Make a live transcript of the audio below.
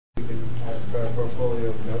portfolio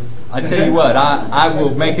of notes. I tell you what, I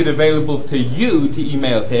will make it available to you to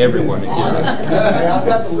email to everyone. I've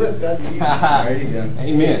got the list. That's easy. There you go.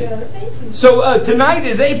 Amen. So tonight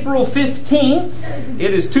is April 15th.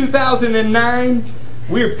 It is 2009.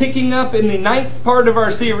 We're picking up in the 9th part of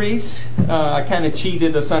our series. I kind of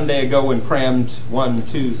cheated a Sunday ago and crammed 1,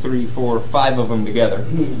 2, 3, 4, 5 of them together.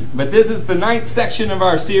 But this is the 9th section of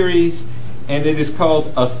our series, and it is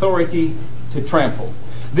called Authority to Trample.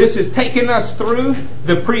 This has taken us through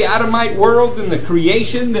the pre-Adamite world and the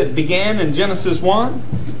creation that began in Genesis 1.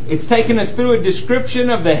 It's taken us through a description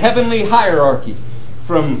of the heavenly hierarchy,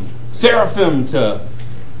 from seraphim to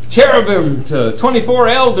cherubim to 24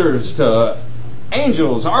 elders to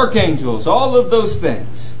angels, archangels, all of those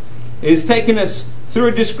things. It has taken us through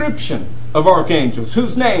a description of archangels,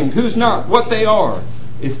 who's named, who's not, what they are.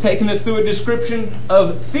 It's taken us through a description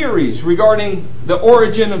of theories regarding the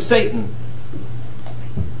origin of Satan,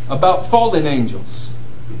 about fallen angels,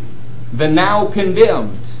 the now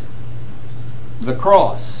condemned, the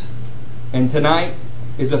cross, and tonight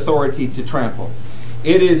is authority to trample.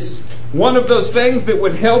 It is one of those things that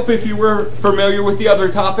would help if you were familiar with the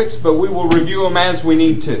other topics, but we will review them as we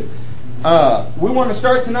need to. We want to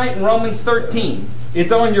start tonight in Romans 13.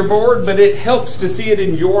 It's on your board, but it helps to see it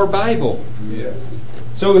in your Bible. Yes.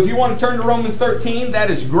 So if you want to turn to Romans 13,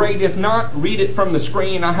 that is great. If not, read it from the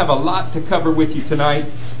screen. I have a lot to cover with you tonight,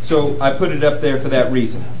 so I put it up there for that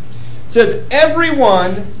reason. It says,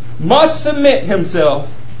 everyone must submit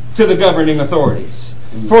himself to the governing authorities,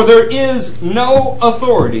 for there is no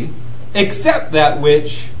authority except that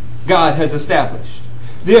which God has established.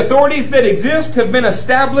 The authorities that exist have been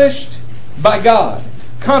established by God.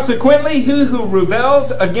 Consequently, he who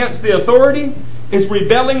rebels against the authority is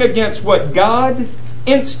rebelling against what God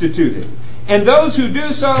instituted. And those who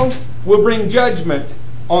do so will bring judgment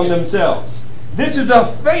on themselves. This is a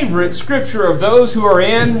favorite scripture of those who are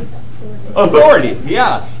in authority.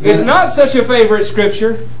 Yeah. It's not such a favorite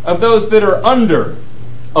scripture of those that are under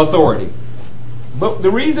authority. But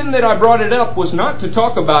the reason that I brought it up was not to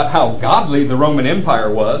talk about how godly the Roman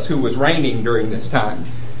Empire was, who was reigning during this time.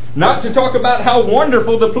 Not to talk about how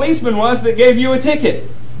wonderful the policeman was that gave you a ticket.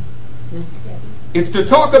 It's to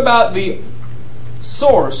talk about the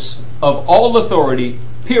source of all authority,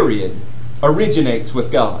 period, originates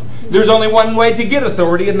with God. There's only one way to get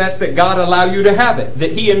authority, and that's that God allow you to have it,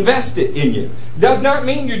 that He invest it in you. Does not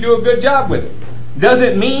mean you do a good job with it.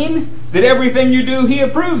 Doesn't mean that everything you do He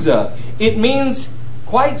approves of. It means,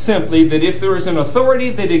 quite simply, that if there is an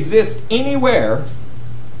authority that exists anywhere,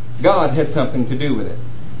 God had something to do with it.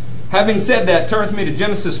 Having said that, turn with me to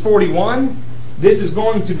Genesis 41. This is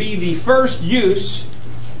going to be the first use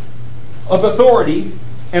of authority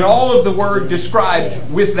and all of the word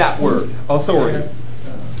described with that word, authority.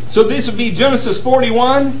 So this would be Genesis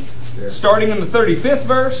 41, starting in the 35th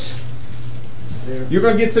verse. You're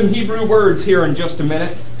going to get some Hebrew words here in just a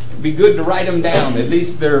minute. It'd be good to write them down, at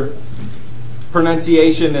least their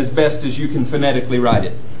pronunciation as best as you can phonetically write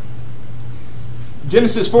it.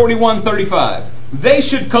 Genesis 41:35. They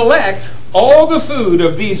should collect all the food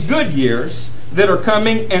of these good years that are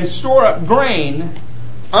coming and store up grain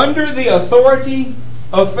under the authority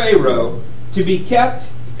of Pharaoh to be kept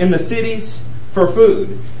in the cities for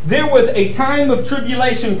food. There was a time of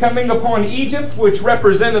tribulation coming upon Egypt, which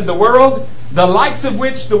represented the world, the likes of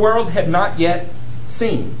which the world had not yet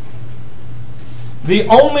seen. The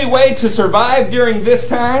only way to survive during this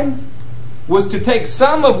time was to take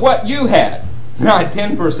some of what you had, not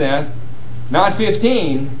 10%, not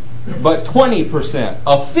 15%, but 20%,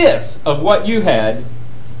 a fifth of what you had,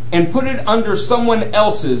 and put it under someone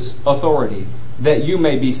else's authority, that you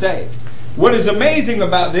may be saved. What is amazing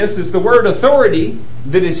about this is the word authority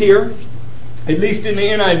that is here, at least in the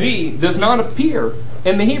NIV, does not appear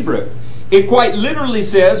in the Hebrew. It quite literally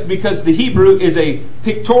says, because the Hebrew is a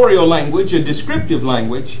pictorial language, a descriptive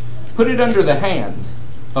language, put it under the hand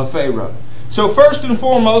of Pharaoh. So first and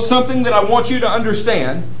foremost, something that I want you to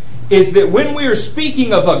understand is that when we are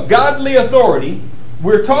speaking of a godly authority,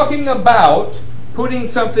 we're talking about putting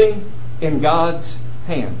something in God's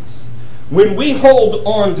hands. When we hold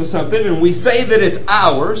on to something and we say that it's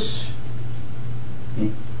ours,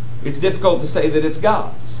 it's difficult to say that it's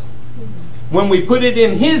God's. When we put it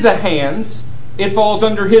in His hands, it falls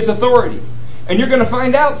under His authority. And you're going to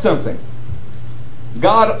find out something.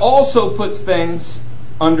 God also puts things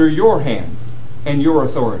under your hand and your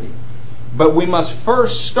authority. But we must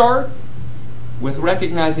first start with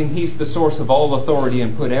recognizing He's the source of all authority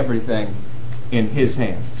and put everything in His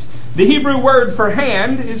hands. The Hebrew word for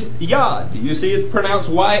hand is yad. You see it's pronounced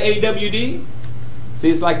Y-A-W-D? See,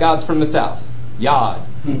 it's like God's from the south. Yad.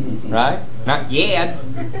 Right? Not yet.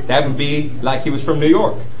 That would be like he was from New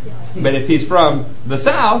York. But if he's from the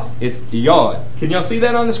South, it's yod. Can y'all see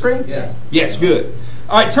that on the screen? Yes. Yes, good.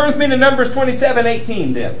 All right, turn with me to Numbers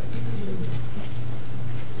 27:18, Deb.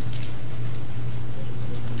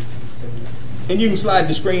 And you can slide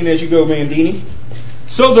the screen as you go, Mandini.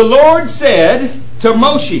 So the Lord said to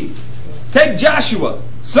Moshe, take Joshua,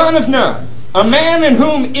 son of Nun, a man in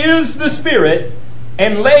whom is the Spirit,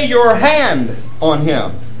 and lay your hand on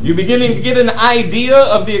him. You're beginning to get an idea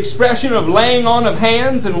of the expression of laying on of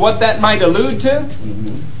hands and what that might allude to?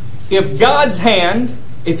 If God's hand,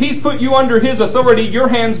 if He's put you under His authority, your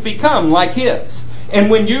hands become like His. And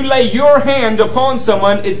when you lay your hand upon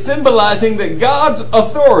someone, it's symbolizing that God's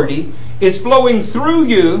authority is flowing through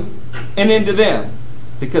you and into them.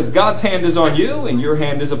 Because God's hand is on you and your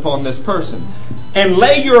hand is upon this person. And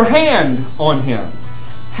lay your hand on him.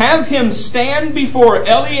 Have him stand before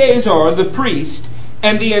Eleazar the priest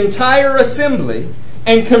and the entire assembly,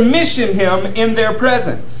 and commission him in their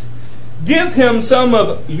presence. Give him some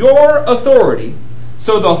of your authority,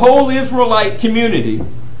 so the whole Israelite community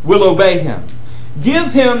will obey him.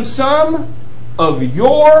 Give him some of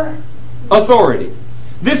your authority.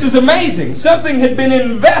 This is amazing. Something had been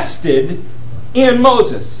invested in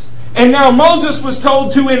Moses. And now Moses was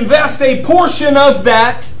told to invest a portion of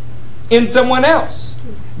that in someone else.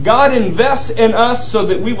 God invests in us so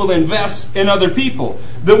that we will invest in other people.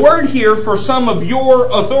 The word here for some of your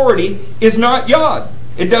authority is not yod.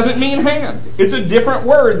 It doesn't mean hand. It's a different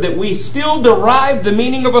word that we still derive the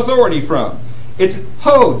meaning of authority from. It's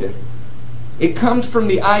hod. It comes from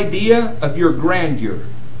the idea of your grandeur,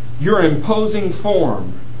 your imposing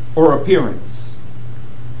form or appearance.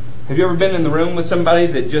 Have you ever been in the room with somebody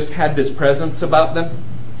that just had this presence about them?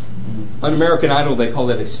 On American Idol, they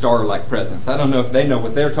call it a star-like presence. I don't know if they know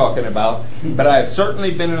what they're talking about, but I have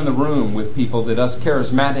certainly been in the room with people that us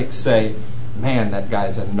charismatics say, man, that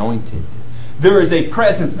guy's anointed. There is a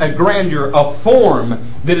presence, a grandeur, a form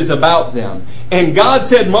that is about them. And God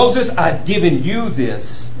said, Moses, I've given you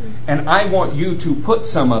this, and I want you to put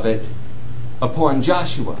some of it upon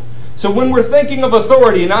Joshua. So when we're thinking of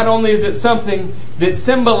authority, not only is it something that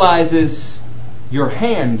symbolizes your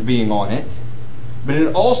hand being on it, but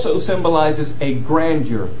it also symbolizes a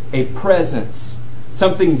grandeur, a presence,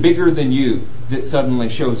 something bigger than you that suddenly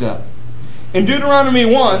shows up. In Deuteronomy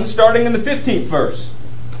 1, starting in the 15th verse,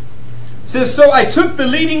 it says, So I took the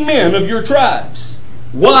leading men of your tribes,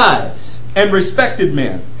 wise and respected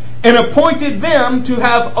men, and appointed them to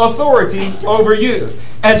have authority over you,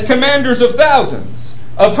 as commanders of thousands,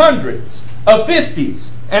 of hundreds, of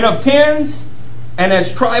fifties, and of tens, and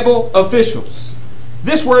as tribal officials.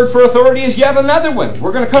 This word for authority is yet another one.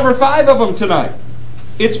 We're going to cover 5 of them tonight.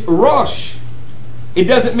 It's rosh. It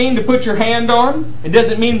doesn't mean to put your hand on. It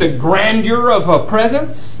doesn't mean the grandeur of a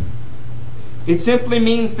presence. It simply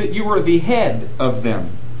means that you are the head of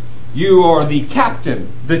them. You are the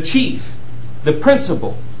captain, the chief, the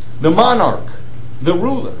principal, the monarch, the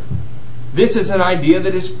ruler. This is an idea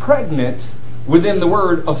that is pregnant within the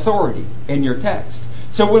word authority in your text.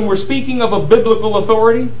 So when we're speaking of a biblical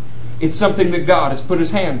authority, it's something that God has put His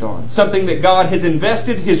hand on. Something that God has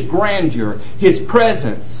invested His grandeur, His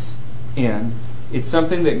presence in. It's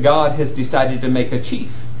something that God has decided to make a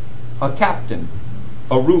chief, a captain,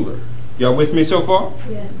 a ruler. Y'all with me so far?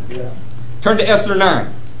 Yes. Yeah. Turn to Esther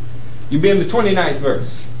 9. You'll be in the 29th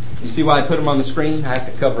verse. You see why I put them on the screen? I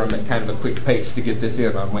have to cover them at kind of a quick pace to get this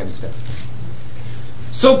in on Wednesday.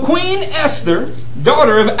 So Queen Esther,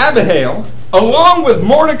 daughter of Abihail, along with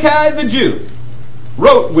Mordecai the Jew,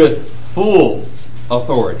 wrote with full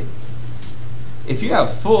authority. If you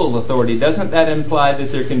have full authority, doesn't that imply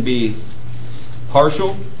that there can be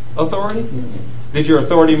partial authority? That your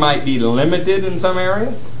authority might be limited in some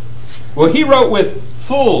areas? Well, he wrote with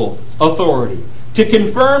full authority to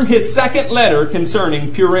confirm his second letter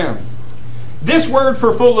concerning Purim. This word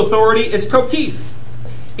for full authority is tokif.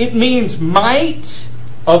 It means might,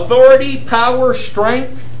 authority, power,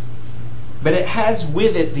 strength, but it has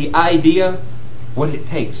with it the idea what it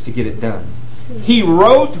takes to get it done. He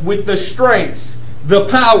wrote with the strength, the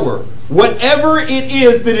power, whatever it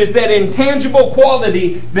is that is that intangible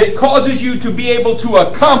quality that causes you to be able to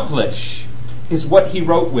accomplish is what he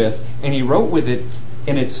wrote with, and he wrote with it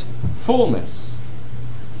in its fullness.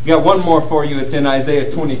 Got one more for you. It's in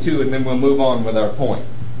Isaiah 22, and then we'll move on with our point.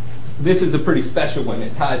 This is a pretty special one.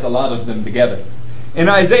 It ties a lot of them together. In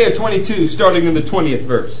Isaiah 22, starting in the 20th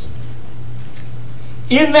verse.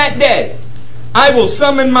 In that day, I will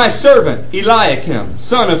summon my servant Eliakim,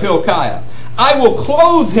 son of Hilkiah. I will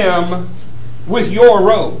clothe him with your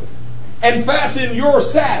robe, and fasten your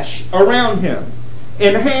sash around him,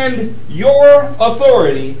 and hand your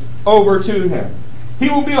authority over to him. He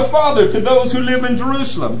will be a father to those who live in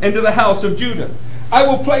Jerusalem and to the house of Judah. I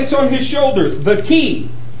will place on his shoulder the key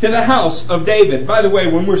to the house of David. By the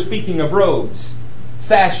way, when we're speaking of robes,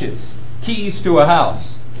 sashes, keys to a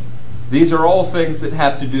house, these are all things that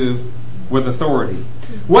have to do with authority.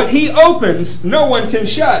 What he opens, no one can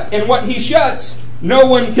shut. And what he shuts, no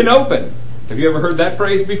one can open. Have you ever heard that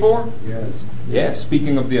phrase before? Yes. Yes,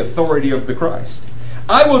 speaking of the authority of the Christ.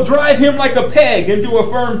 I will drive him like a peg into a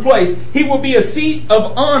firm place. He will be a seat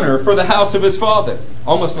of honor for the house of his father.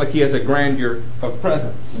 Almost like he has a grandeur of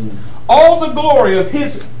presence. All the glory of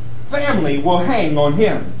his family will hang on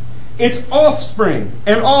him. Its offspring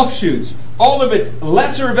and offshoots, all of its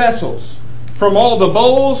lesser vessels, from all the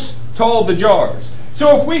bowls to all the jars.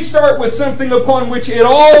 So if we start with something upon which it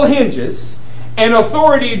all hinges, and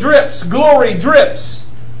authority drips, glory drips,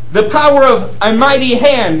 the power of a mighty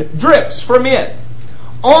hand drips from it,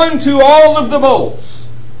 onto all of the bowls,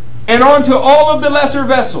 and onto all of the lesser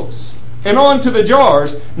vessels, and onto the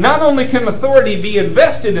jars, not only can authority be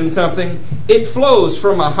invested in something, it flows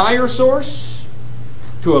from a higher source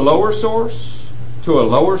to a lower source, to a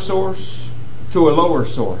lower source, to a lower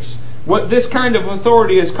source. What this kind of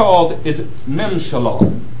authority is called is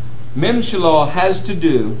memshalah. Memshalah has to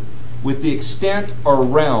do with the extent or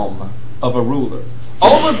realm of a ruler.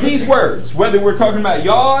 All of these words, whether we're talking about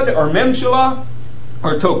yod or memshalah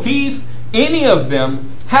or tokif, any of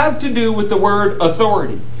them have to do with the word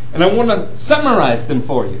authority. And I want to summarize them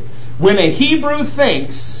for you. When a Hebrew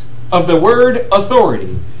thinks of the word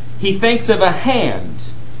authority, he thinks of a hand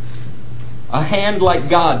like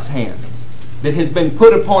God's hand, that has been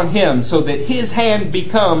put upon him so that his hand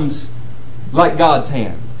becomes like God's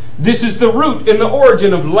hand. This is the root and the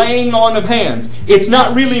origin of laying on of hands. It's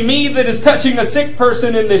not really me that is touching a sick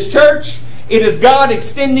person in this church. It is God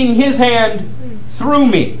extending his hand through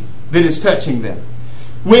me that is touching them.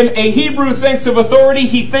 When a Hebrew thinks of authority,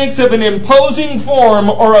 he thinks of an imposing form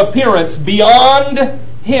or appearance beyond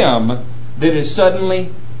him that is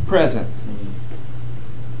suddenly present.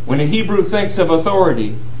 When a Hebrew thinks of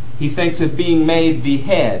authority, he thinks of being made the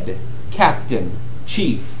head, captain,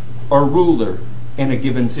 chief, or ruler in a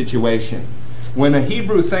given situation. When a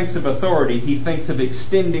Hebrew thinks of authority, he thinks of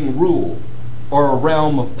extending rule or a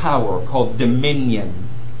realm of power called dominion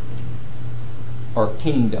or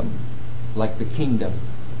kingdom, like the kingdom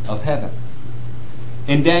of heaven.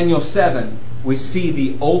 In Daniel 7, we see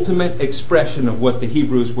the ultimate expression of what the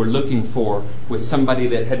Hebrews were looking for with somebody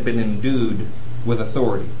that had been endued with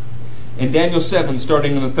authority. In Daniel 7,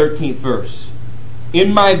 starting in the 13th verse,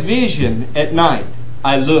 in my vision at night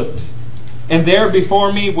I looked, and there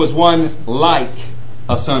before me was one like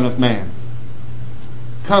a son of man,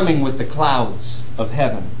 coming with the clouds of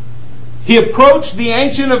heaven. He approached the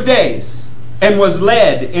Ancient of Days and was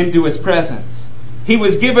led into his presence. He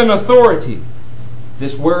was given authority.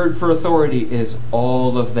 This word for authority is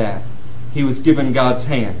all of that. He was given God's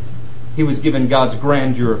hand. He was given God's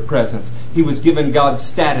grandeur of presence. He was given God's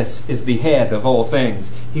status as the head of all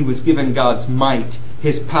things. He was given God's might,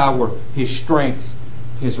 his power, his strength,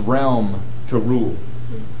 his realm to rule.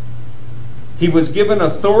 He was given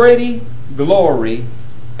authority, glory,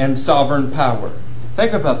 and sovereign power.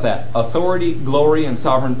 Think about that. Authority, glory, and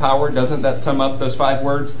sovereign power. Doesn't that sum up those 5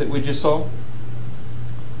 words that we just saw?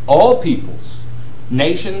 All peoples,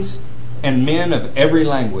 nations, and men of every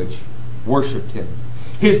language worshipped him.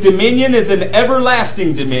 His dominion is an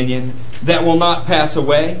everlasting dominion that will not pass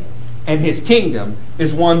away, and his kingdom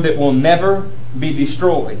is one that will never be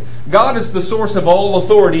destroyed. God is the source of all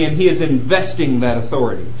authority, and he is investing that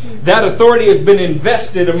authority. That authority has been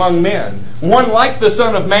invested among men. One like the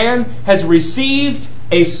Son of Man has received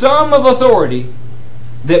a sum of authority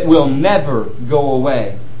that will never go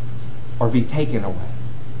away or be taken away.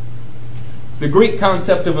 The Greek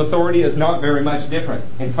concept of authority is not very much different.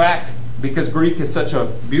 In fact, because Greek is such a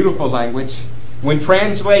beautiful language, when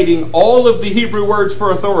translating all of the Hebrew words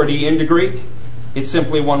for authority into Greek, it's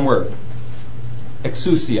simply one word.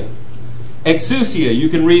 Exousia. Exousia, you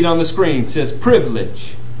can read on the screen, says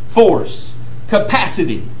privilege, force,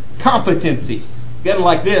 capacity, competency. Get it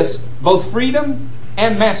like this, both freedom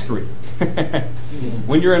and mastery.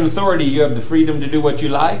 When you're in authority, you have the freedom to do what you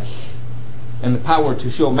like and the power to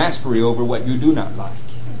show mastery over what you do not like.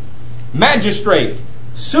 Magistrate,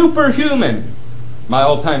 superhuman, my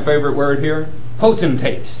all-time favorite word here,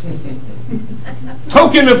 potentate.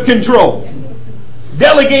 Token of control,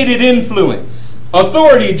 delegated influence,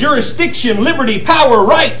 authority, jurisdiction, liberty, power,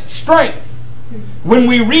 right, strength. When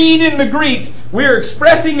we read in the Greek, we're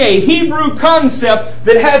expressing a Hebrew concept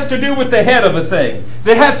that has to do with the head of a thing,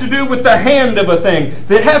 that has to do with the hand of a thing,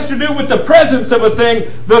 that has to do with the presence of a thing,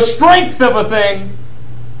 the strength of a thing,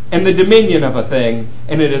 and the dominion of a thing,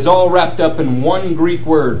 and it is all wrapped up in one Greek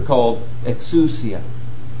word called exousia.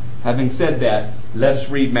 Having said that, let's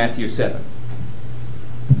read Matthew 7.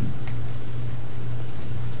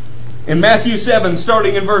 In Matthew 7,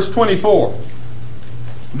 starting in verse 24.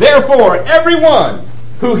 Therefore, everyone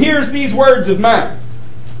who hears these words of mine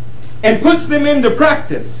and puts them into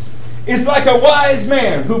practice is like a wise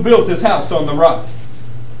man who built his house on the rock.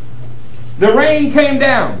 The rain came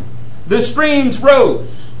down, the streams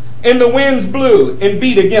rose, and the winds blew and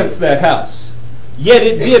beat against that house. Yet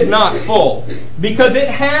it did not fall, because it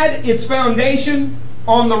had its foundation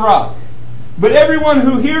on the rock. But everyone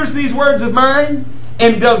who hears these words of mine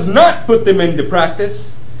and does not put them into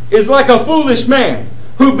practice is like a foolish man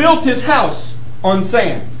who built his house on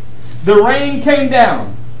sand. The rain came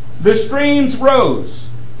down, the streams rose,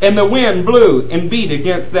 and the wind blew and beat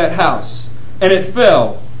against that house, and it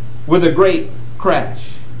fell with a great crash.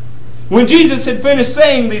 When Jesus had finished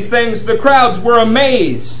saying these things, the crowds were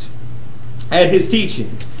amazed at his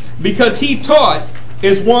teaching, because he taught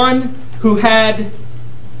as one who had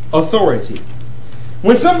authority.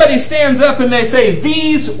 When somebody stands up and they say,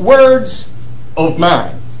 these words of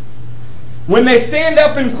mine, when they stand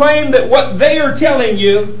up and claim that what they are telling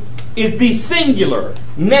you is the singular,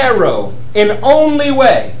 narrow, and only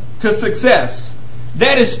way to success,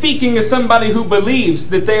 that is speaking as somebody who believes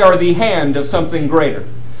that they are the hand of something greater.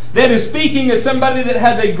 That is speaking as somebody that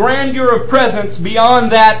has a grandeur of presence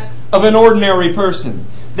beyond that of an ordinary person.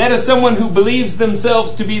 That is someone who believes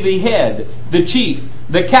themselves to be the head, the chief,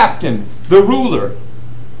 the captain, the ruler,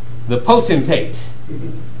 the potentate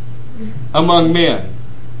among men.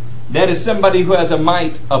 That is somebody who has a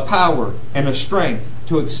might, a power, and a strength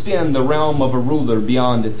to extend the realm of a ruler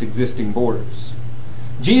beyond its existing borders.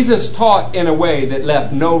 Jesus taught in a way that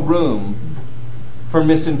left no room for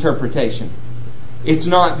misinterpretation. It's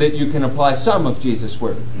not that you can apply some of Jesus'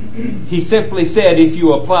 word. He simply said, if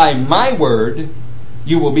you apply my word,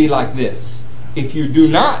 you will be like this. If you do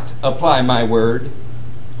not apply my word,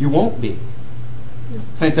 you won't be.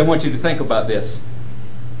 Saints, I want you to think about this.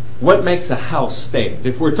 What makes a house stand?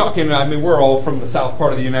 If we're talking, we're all from the south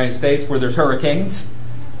part of the United States where there's hurricanes.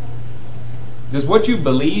 Does what you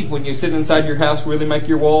believe when you sit inside your house really make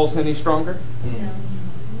your walls any stronger? No.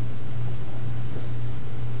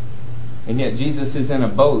 And yet Jesus is in a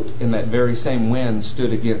boat, and that very same wind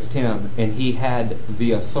stood against him, and he had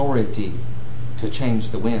the authority to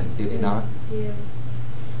change the wind, did he not? Yeah.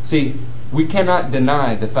 See, we cannot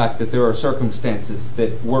deny the fact that there are circumstances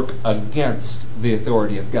that work against the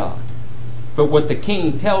authority of God. But what the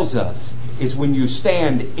King tells us is when you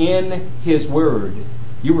stand in his word,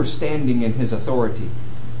 you are standing in his authority,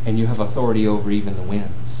 and you have authority over even the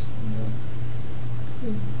winds.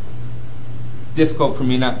 Difficult for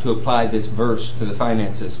me not to apply this verse to the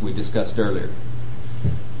finances we discussed earlier.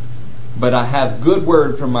 But I have good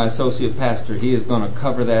word from my associate pastor. He is going to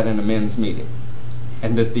cover that in a men's meeting.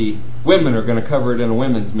 And that the women are going to cover it in a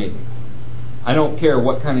women's meeting. I don't care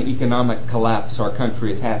what kind of economic collapse our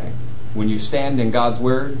country is having. When you stand in God's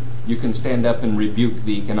word, you can stand up and rebuke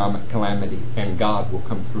the economic calamity, and God will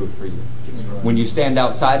come through for you. Right. When you stand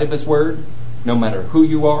outside of his word, no matter who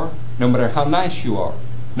you are, no matter how nice you are,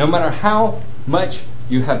 no matter how much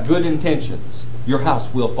you have good intentions, your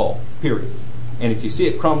house will fall, period. And if you see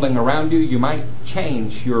it crumbling around you, you might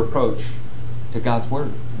change your approach to God's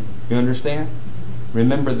word. You understand?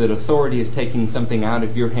 Remember that authority is taking something out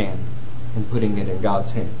of your hand and putting it in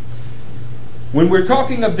God's hand. When we're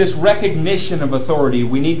talking of this recognition of authority,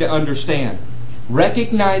 we need to understand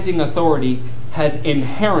recognizing authority has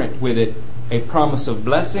inherent with it a promise of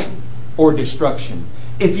blessing or destruction.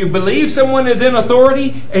 If you believe someone is in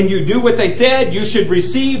authority and you do what they said, you should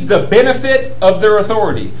receive the benefit of their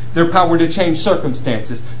authority. Their power to change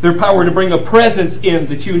circumstances. Their power to bring a presence in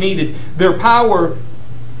that you needed. Their power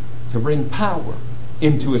to bring power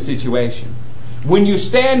into a situation. When you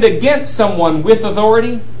stand against someone with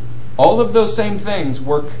authority, all of those same things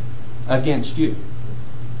work against you.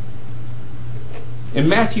 In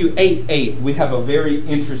Matthew 8:8, we have a very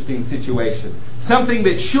interesting situation. Something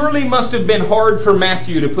that surely must have been hard for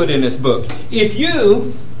Matthew to put in his book. If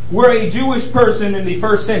you were a Jewish person in the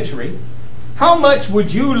first century, how much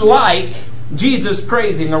would you like Jesus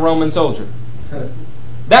praising a Roman soldier?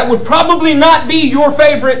 That would probably not be your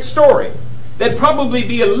favorite story. That'd probably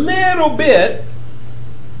be a little bit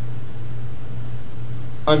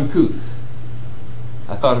uncouth.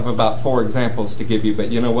 I thought of about 4 examples to give you, but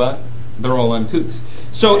you know what? They're all uncouth.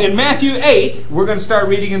 So in Matthew 8, we're going to start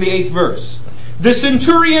reading in the 8th verse. The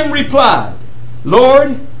centurion replied,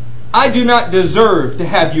 Lord, I do not deserve to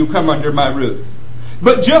have you come under my roof,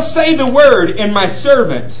 but just say the word and my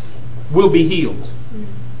servant will be healed.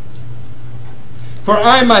 For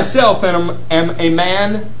I myself am a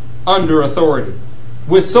man under authority,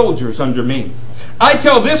 with soldiers under me. I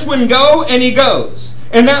tell this one, go, and he goes.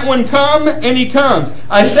 And that one, come, and he comes.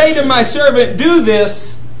 I say to my servant, do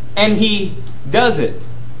this, and he does it.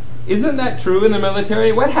 Isn't that true in the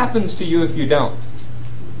military? What happens to you if you don't?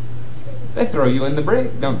 They throw you in the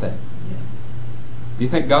brig, don't they? Do you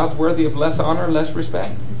think God's worthy of less honor, less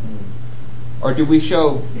respect? Or do we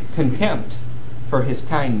show contempt for His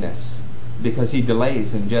kindness because He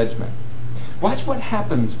delays in judgment? Watch what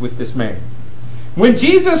happens with this man. When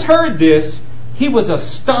Jesus heard this, He was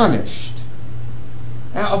astonished.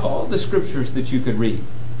 Now, of all the scriptures that you could read,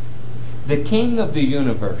 the King of the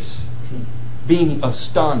universe being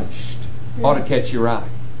astonished ought to catch your eye.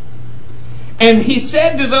 And He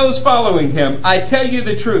said to those following Him, I tell you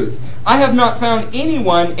the truth, I have not found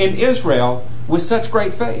anyone in Israel with such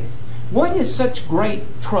great faith. What is such great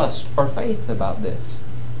trust or faith about this?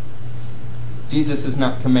 Jesus is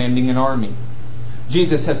not commanding an army.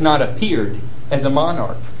 Jesus has not appeared as a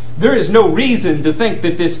monarch. There is no reason to think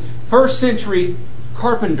that this first century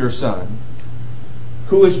carpenter's son,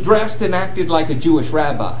 who was dressed and acted like a Jewish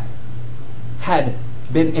rabbi, had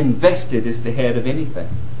been invested as the head of anything.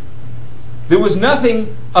 There was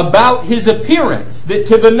nothing about His appearance that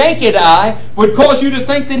to the naked eye would cause you to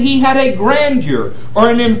think that He had a grandeur or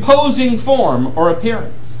an imposing form or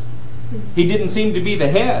appearance. He didn't seem to be the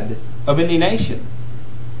head of any nation.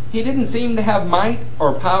 He didn't seem to have might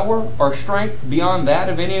or power or strength beyond that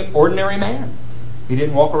of any ordinary man. He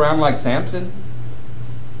didn't walk around like Samson.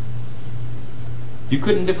 You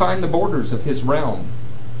couldn't define the borders of His realm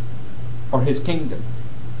or His kingdom.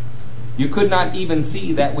 You could not even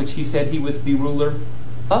see that which He said He was the ruler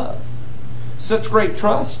of. Such great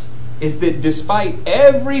trust is that despite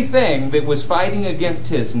everything that was fighting against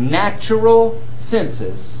his natural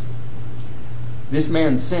senses, this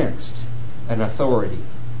man sensed an authority,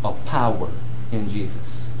 a power in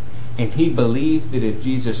Jesus. And he believed that if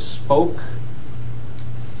Jesus spoke,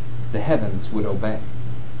 the heavens would obey.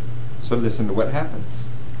 So listen to what happens.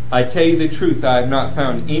 I tell you the truth, I have not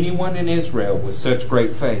found anyone in Israel with such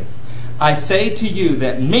great faith. I say to you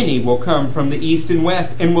that many will come from the east and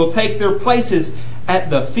west and will take their places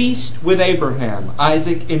at the feast with Abraham,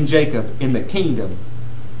 Isaac, and Jacob in the kingdom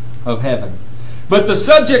of heaven. But the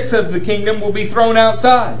subjects of the kingdom will be thrown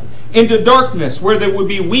outside into darkness, where there will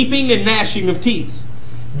be weeping and gnashing of teeth.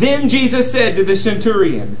 Then Jesus said to the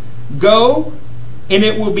centurion, Go, and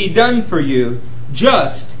it will be done for you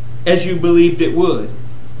just as you believed it would.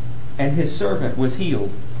 And his servant was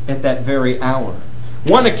healed at that very hour.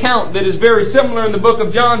 One account that is very similar in the book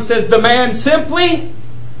of John says the man simply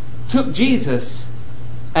took Jesus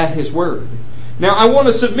at His word. Now I want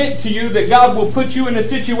to submit to you that God will put you in a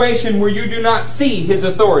situation where you do not see His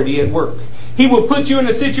authority at work. He will put you in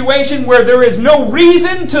a situation where there is no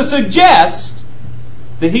reason to suggest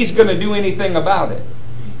that He's going to do anything about it,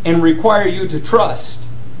 and require you to trust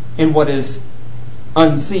in what is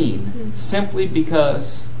unseen simply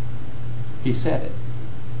because He said it.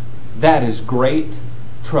 That is great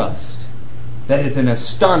trust. That is an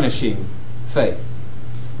astonishing faith.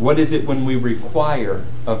 What is it when we require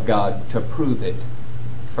of God to prove it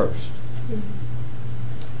first?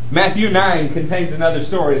 Matthew 9 contains another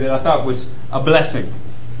story that I thought was a blessing.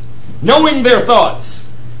 Knowing their thoughts,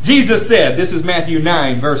 Jesus said, this is Matthew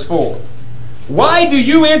 9 verse 4, Why do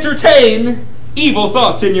you entertain evil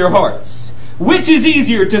thoughts in your hearts? Which is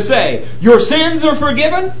easier to say, your sins are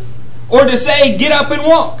forgiven, or to say, get up and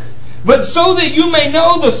walk? But so that you may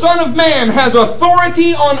know the Son of Man has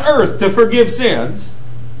authority on earth to forgive sins.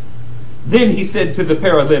 Then He said to the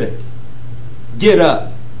paralytic, Get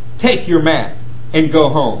up, take your mat, and go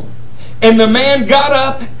home. And the man got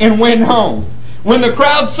up and went home. When the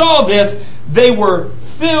crowd saw this, they were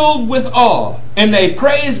filled with awe, and they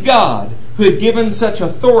praised God who had given such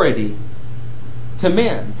authority to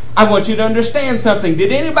men. I want you to understand something.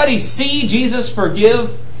 Did anybody see Jesus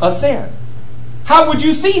forgive a sin? How would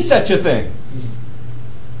you see such a thing?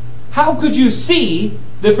 How could you see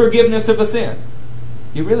the forgiveness of a sin?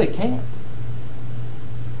 You really can't.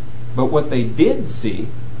 But what they did see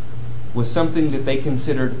was something that they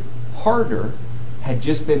considered harder had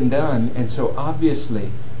just been done, and so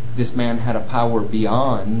obviously this man had a power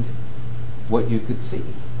beyond what you could see.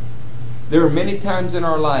 There are many times in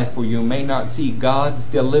our life where you may not see God's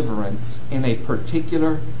deliverance in a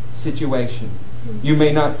particular situation. You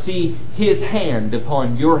may not see His hand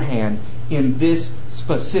upon your hand in this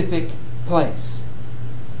specific place.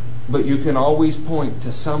 But you can always point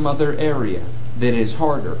to some other area that is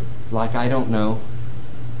harder, like, I don't know,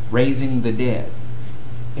 raising the dead,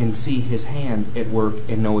 and see His hand at work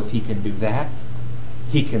and know if He can do that,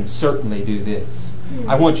 He can certainly do this.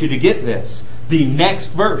 I want you to get this. The next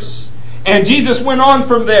verse. And Jesus went on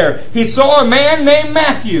from there. He saw a man named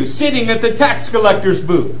Matthew sitting at the tax collector's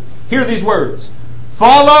booth. Hear these words.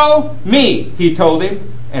 Follow me, he told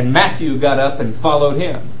him. And Matthew got up and followed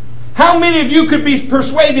him. How many of you could be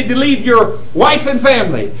persuaded to leave your wife and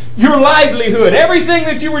family, your livelihood, everything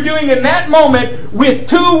that you were doing in that moment with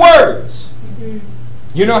 2 words?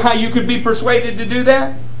 You know how you could be persuaded to do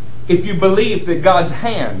that? If you believed that God's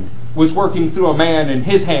hand was working through a man and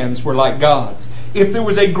his hands were like God's. If there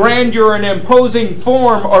was a grandeur and imposing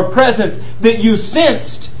form or presence that you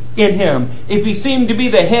sensed in him. If he seemed to be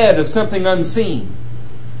the head of something unseen.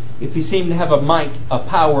 If he seemed to have a might, a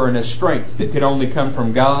power, and a strength that could only come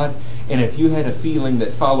from God. And if you had a feeling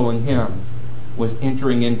that following him was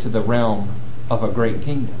entering into the realm of a great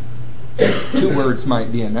kingdom. 2 words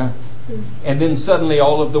might be enough. And then suddenly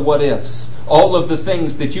all of the what ifs, all of the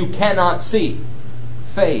things that you cannot see,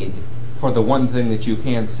 fade for the one thing that you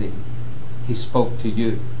can see. He spoke to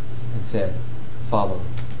you and said, follow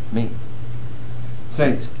me.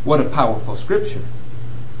 Saints, what a powerful scripture.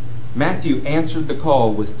 Matthew answered the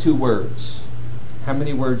call with 2 words. How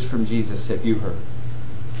many words from Jesus have you heard?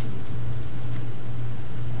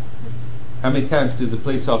 How many times does a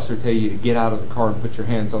police officer tell you to get out of the car and put your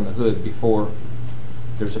hands on the hood before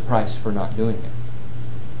there's a price for not doing it?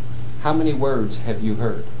 How many words have you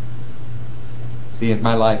heard? See, in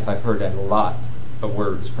my life I've heard a lot of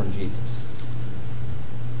words from Jesus.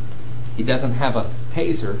 He doesn't have a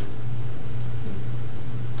taser.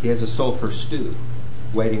 He has a sulfur stew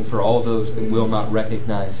waiting for all those that will not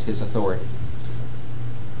recognize his authority.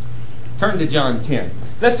 Turn to John 10.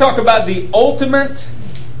 Let's talk about the ultimate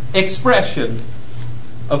expression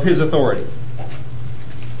of his authority.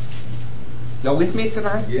 Y'all with me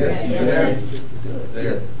tonight? Yes.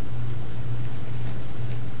 Good.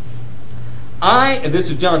 This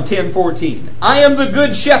is John 10:14. I am the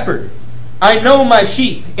good shepherd. I know my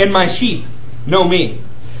sheep, and my sheep know me.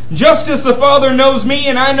 Just as the Father knows me,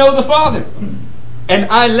 and I know the Father. And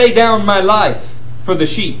I lay down my life for the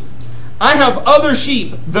sheep. I have other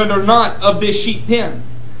sheep that are not of this sheep pen.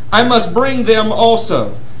 I must bring them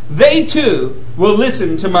also. They too will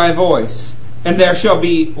listen to my voice, and there shall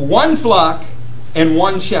be one flock and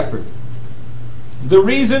one shepherd. The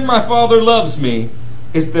reason my Father loves me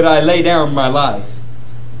is that I lay down my life,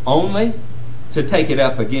 only to take it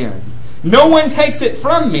up again. No one takes it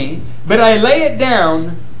from me, but I lay it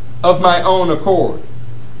down of my own accord.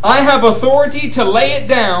 I have authority to lay it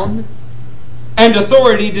down and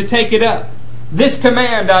authority to take it up. This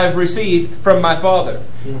command I have received from my Father.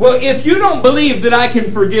 Well, if you don't believe that I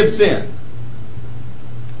can forgive sin,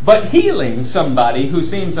 but healing somebody who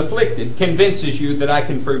seems afflicted convinces you that I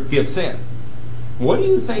can forgive sin, what do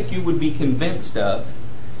you think you would be convinced of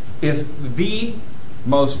if the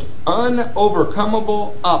most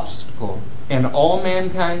unovercomable obstacle in all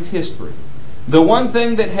mankind's history, the one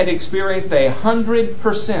thing that had experienced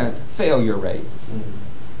 100% failure rate,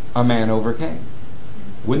 a man overcame?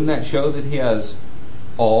 Wouldn't that show that he has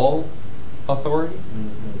all authority?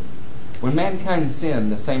 When mankind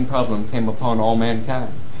sinned, the same problem came upon all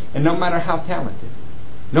mankind. And no matter how talented,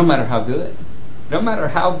 no matter how good, no matter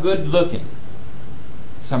how good looking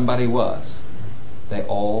somebody was, they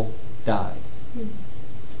all died.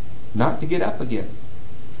 Not to get up again,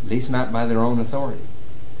 at least not by their own authority.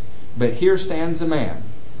 But here stands a man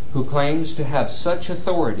who claims to have such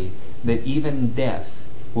authority that even death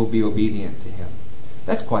will be obedient to him.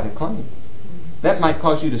 That's quite a claim. That might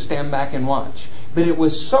cause you to stand back and watch. But it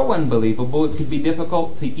was so unbelievable it could be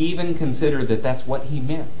difficult to even consider that that's what he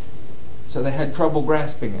meant. So they had trouble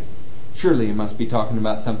grasping it. Surely he must be talking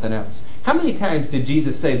about something else. How many times did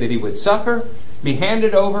Jesus say that he would suffer, be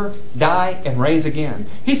handed over, die, and raise again?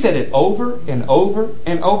 He said it over and over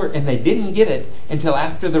and over, and they didn't get it until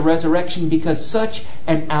after the resurrection because such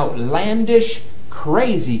an outlandish,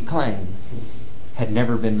 crazy claim had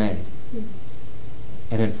never been made.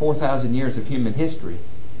 And in 4,000 years of human history,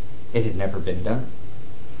 it had never been done.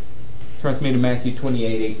 Turn with me to Matthew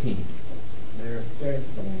 28:18. There.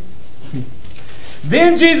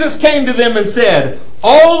 Then Jesus came to them and said,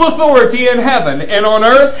 all authority in heaven and on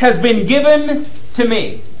earth has been given to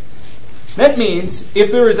me. That means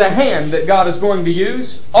if there is a hand that God is going to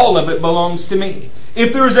use, all of it belongs to me.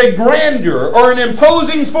 If there is a grandeur or an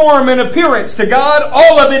imposing form and appearance to God,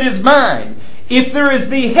 all of it is mine. If there is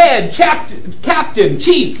the head, captain,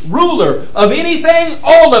 chief, ruler of anything,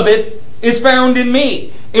 all of it is found in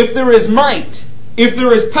me. If there is might, if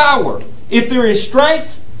there is power, if there is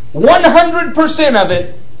strength, 100% of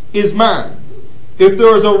it is mine. If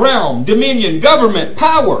there is a realm, dominion, government,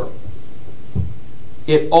 power,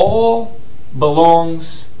 it all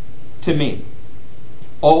belongs to me.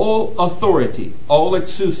 All authority, all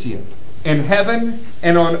exousia, in heaven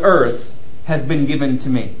and on earth has been given to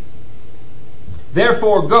me.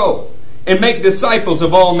 Therefore go and make disciples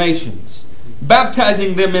of all nations,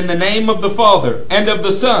 baptizing them in the name of the Father and of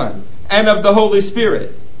the Son and of the Holy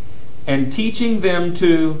Spirit, and teaching them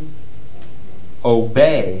to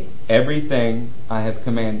obey everything I have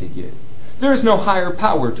commanded you. There is no higher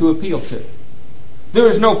power to appeal to. There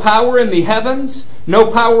is no power in the heavens,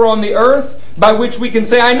 no power on the earth by which we can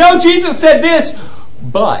say, I know Jesus said this,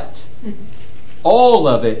 but all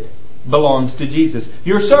of it belongs to Jesus.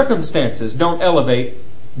 Your circumstances don't elevate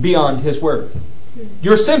beyond His Word.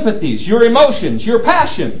 Your sympathies, your emotions, your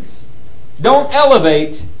passions don't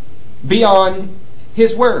elevate beyond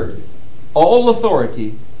His Word. All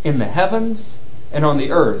authority in the heavens and on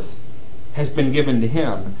the earth has been given to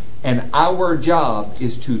Him. And our job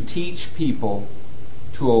is to teach people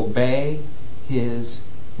to obey His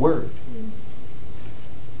Word.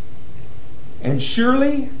 And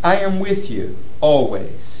surely I am with you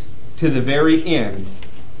always to the very end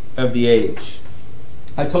of the age.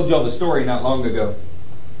 I told y'all the story not long ago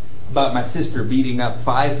about my sister beating up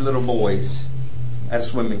 5 little boys at a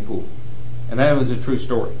swimming pool. And that was a true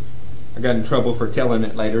story. I got in trouble for telling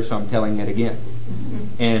it later, so I'm telling it again.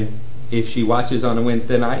 And if she watches on a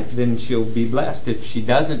Wednesday night, then she'll be blessed. If she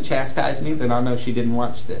doesn't chastise me, then I know she didn't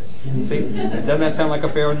watch this. See, doesn't that sound like a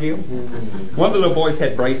fair deal? One of the little boys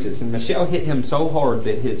had braces, and Michelle hit him so hard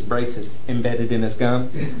that his braces embedded in his gum.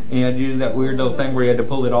 And he had to do that weird little thing where he had to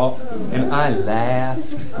pull it off. And I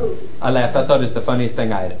laughed. I thought it was the funniest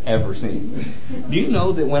thing I had ever seen. Do you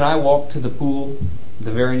know that when I walked to the pool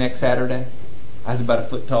the very next Saturday, I was about a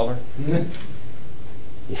foot taller?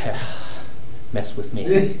 Yeah, mess with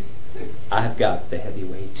me. I've got the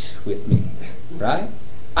heavyweight with me, right?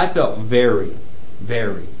 I felt very,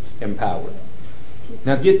 very empowered.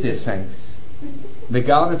 Now get this, saints. The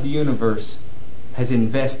God of the universe has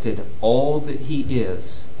invested all that He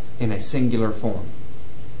is in a singular form,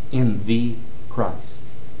 in the Christ.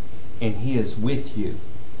 And He is with you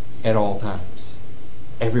at all times,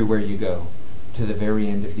 everywhere you go, to the very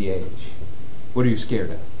end of the age. What are you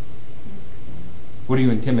scared of? What are you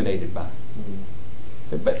intimidated by?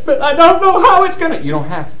 But I don't know how it's going to... You don't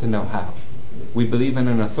have to know how. We believe in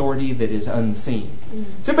an authority that is unseen.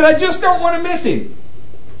 So, but I just don't want to miss Him.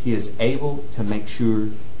 He is able to make sure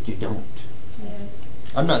you don't. Yes.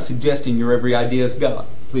 I'm not suggesting your every idea is God.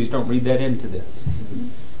 Please don't read that into this.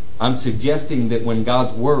 I'm suggesting that when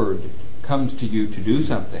God's Word comes to you to do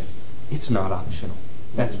something, it's not optional.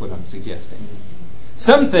 That's what I'm suggesting.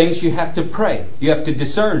 Some things you have to pray. You have to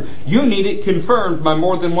discern. You need it confirmed by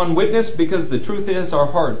more than one witness, because the truth is our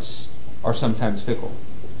hearts are sometimes fickle.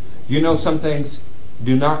 You know, some things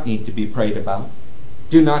do not need to be prayed about,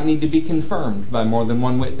 do not need to be confirmed by more than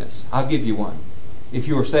one witness. I'll give you one. If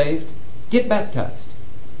you are saved, get baptized.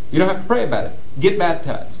 You don't have to pray about it. Get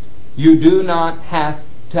baptized. You do not have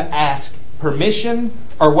to ask permission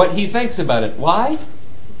or what He thinks about it. Why?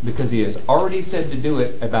 Because He has already said to do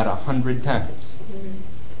it about 100 times.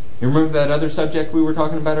 You remember that other subject we were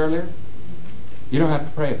talking about earlier? You don't have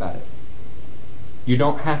to pray about it. You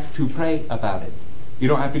don't have to pray about it. You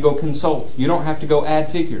don't have to go consult. You don't have to go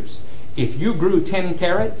add figures. If you grew 10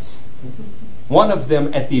 carrots, one of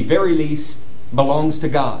them at the very least belongs to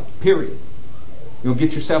God. Period. You'll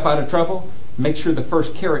get yourself out of trouble. Make sure the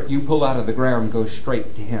first carrot you pull out of the ground goes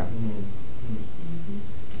straight to Him.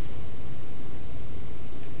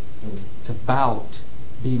 It's about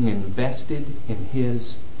being invested in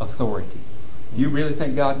His authority. Do you really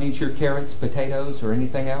think God needs your carrots, potatoes, or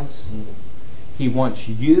anything else? He wants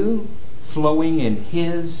you flowing in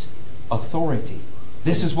His authority.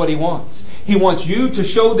 This is what He wants. He wants you to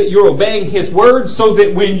show that you're obeying His word, so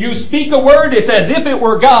that when you speak a word, it's as if it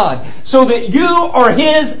were God. So that you are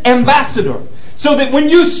His ambassador. So that when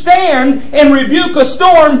you stand and rebuke a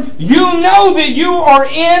storm, you know that you are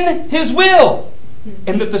in His will.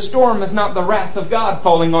 And that the storm is not the wrath of God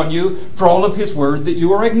falling on you for all of His word that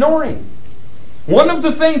you are ignoring. One of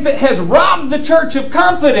the things that has robbed the church of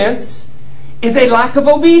confidence is a lack of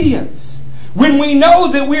obedience. When we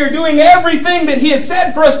know that we are doing everything that He has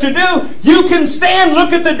said for us to do, you can stand,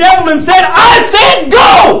 look at the devil and say, I said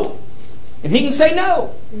go! And he can say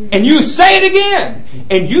no. And you say it again.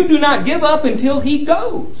 And you do not give up until he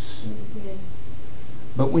goes.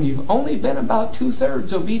 But when you've only been about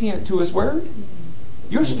 2/3 obedient to His word,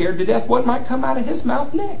 you're scared to death what might come out of His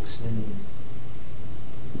mouth next.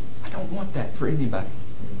 I don't want that for anybody.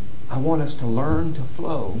 I want us to learn to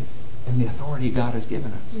flow in the authority God has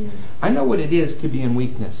given us. I know what it is to be in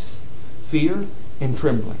weakness, fear, and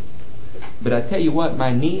trembling. But I tell you what,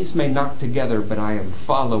 my knees may knock together, but I am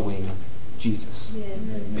following Jesus.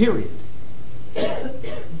 Period.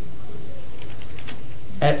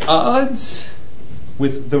 At odds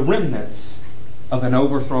with the remnants of an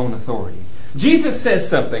overthrown authority. Jesus says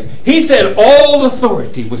something. He said, all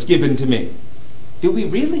authority was given to me. Do we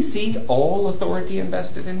really see all authority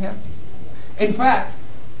invested in Him? In fact,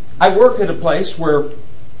 I work at a place where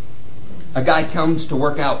a guy comes to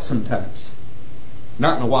work out sometimes.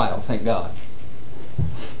 Not in a while, thank God.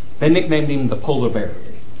 They nicknamed him the polar bear.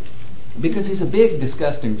 Because he's a big,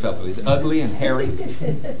 disgusting fellow. He's ugly and hairy.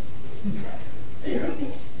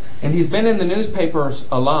 And he's been in the newspapers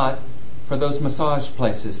a lot for those massage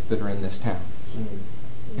places that are in this town.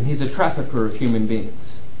 And he's a trafficker of human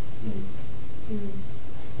beings.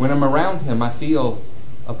 When I'm around him, I feel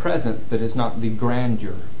a presence that is not the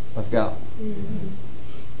grandeur of God.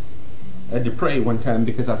 I had to pray one time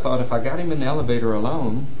because I thought if I got him in the elevator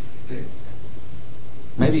alone,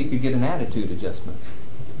 maybe he could get an attitude adjustment.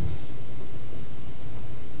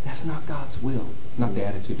 That's not God's will. Not the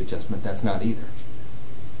attitude adjustment, that's not either.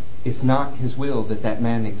 It's not His will that that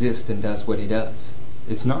man exists and does what he does.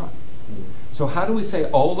 It's not. So how do we say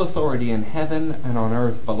all authority in heaven and on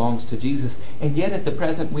earth belongs to Jesus, and yet at the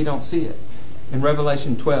present we don't see it? In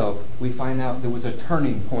Revelation 12, we find out there was a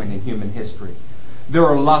turning point in human history. There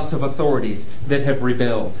are lots of authorities that have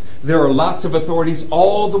rebelled. There are lots of authorities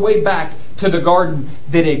all the way back to the garden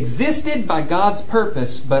that existed by God's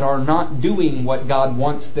purpose but are not doing what God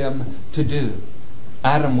wants them to do.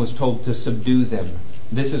 Adam was told to subdue them.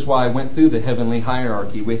 This is why I went through the heavenly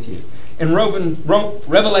hierarchy with you. In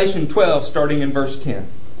Revelation 12, starting in verse 10.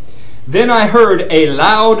 Then I heard a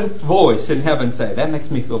loud voice in heaven say, that makes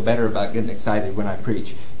me feel better about getting excited when I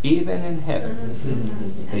preach. Even in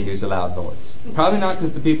heaven, they use a loud voice. Probably not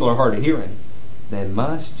because the people are hard of hearing. They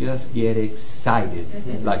must just get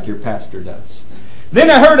excited like your pastor does. Then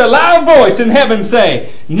I heard a loud voice in heaven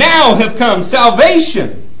say, now have come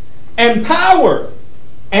salvation and power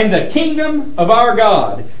and the kingdom of our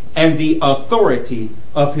God and the authority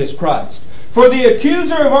of His Christ. For the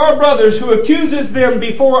accuser of our brothers who accuses them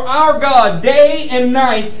before our God day and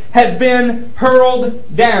night has been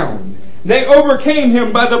hurled down. They overcame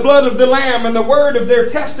him by the blood of the Lamb and the word of their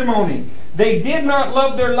testimony. They did not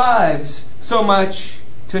love their lives so much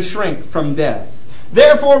to shrink from death.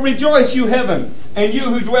 Therefore rejoice, you heavens, and you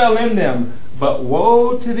who dwell in them. But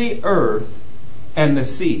woe to the earth and the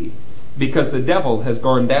sea, because the devil has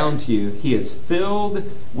gone down to you. He is filled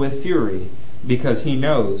with fury, because he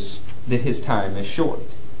knows that his time is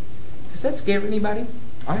short. Does that scare anybody?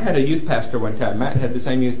 I had a youth pastor one time. Matt had the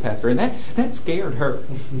same youth pastor, and that scared her.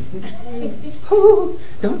 Oh,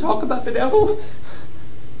 don't talk about the devil.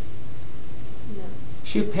 No.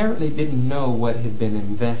 She apparently didn't know what had been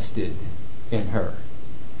invested in her.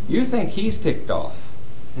 You think he's ticked off.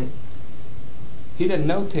 He didn't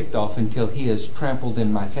know ticked off until he has trampled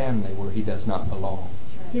in my family where he does not belong.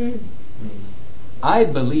 I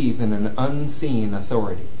believe in an unseen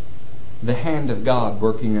authority. The hand of God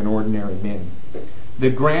working in ordinary men.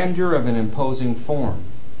 The grandeur of an imposing form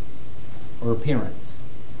or appearance.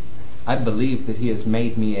 I believe that He has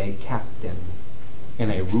made me a captain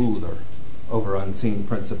and a ruler over unseen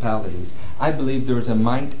principalities. I believe there is a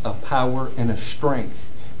might, a power, and a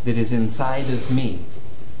strength that is inside of me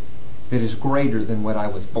that is greater than what I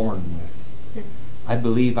was born with. I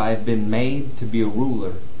believe I have been made to be a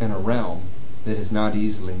ruler in a realm that is not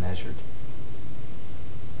easily measured.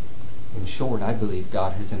 In short, I believe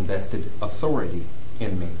God has invested authority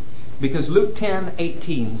in me. Because Luke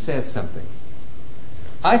 10:18 says something.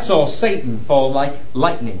 I saw Satan fall like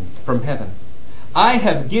lightning from heaven. I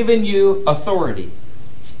have given you authority.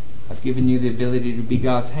 I've given you the ability to be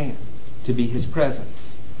God's hand, to be His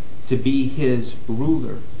presence, to be His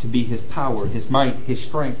ruler, to be His power, His might, His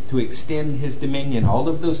strength, to extend His dominion. All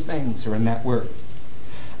of those things are in that word.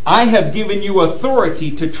 I have given you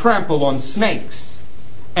authority to trample on snakes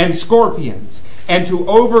and scorpions, and to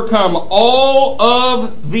overcome all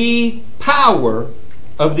of the power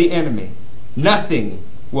of the enemy. Nothing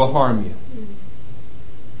will harm you.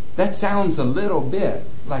 That sounds a little bit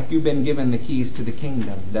like you've been given the keys to the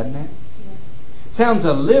kingdom, doesn't it? It sounds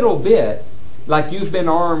a little bit like you've been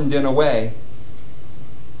armed in a way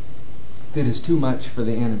that is too much for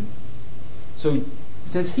the enemy. So,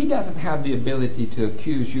 since he doesn't have the ability to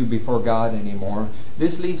accuse you before God anymore,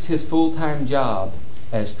 this leaves his full-time job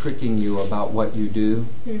as tricking you about what you do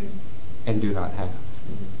and do not have.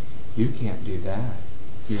 You can't do that.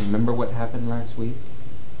 You remember what happened last week?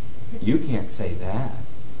 You can't say that.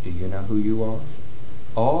 Do you know who you are?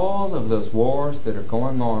 All of those wars that are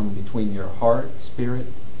going on between your heart, spirit,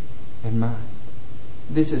 and mind.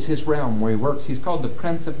 This is his realm where he works. He's called the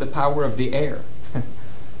prince of the power of the air.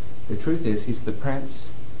 The truth is, he's the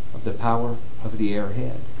prince of the power of the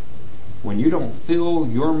airhead. When you don't fill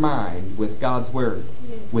your mind with God's word,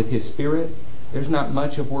 with his spirit, there's not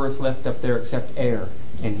much of worth left up there except air,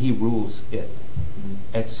 and he rules it.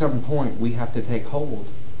 At some point, we have to take hold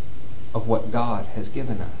of what God has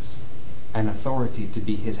given us, an authority to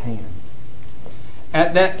be his hand.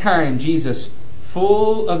 At that time, Jesus,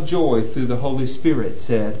 full of joy through the Holy Spirit,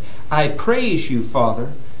 said, I praise you,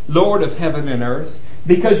 Father, Lord of heaven and earth,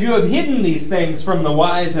 because you have hidden these things from the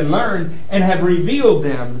wise and learned and have revealed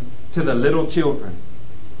them to the little children.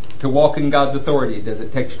 To walk in God's authority, does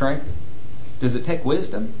it take strength? Does it take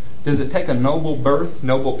wisdom? Does it take a noble birth,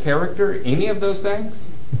 noble character, any of those things?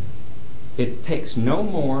 It takes no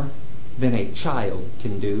more than a child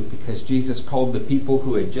can do, because Jesus called the people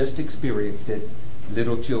who had just experienced it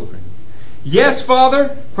little children. Yes,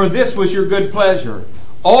 Father, for this was your good pleasure.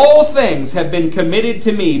 All things have been committed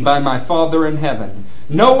to me by my Father in heaven.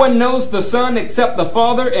 No one knows the Son except the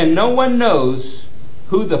Father, and no one knows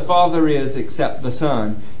who the Father is except the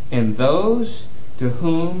Son, and those to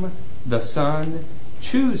whom the Son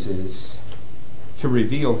chooses to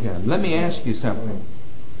reveal him. Let me ask you something.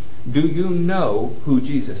 Do you know who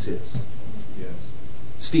Jesus is? Yes.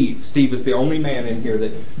 Steve is the only man in here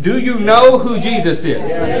that... Do you know who Jesus is?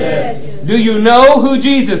 Yes. Do you know who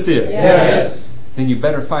Jesus is? Yes. Then you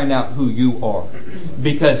better find out who you are.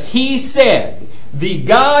 Because he said, the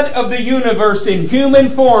God of the universe in human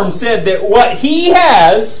form said that what he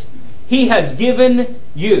has given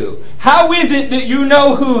you. How is it that you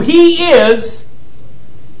know who he is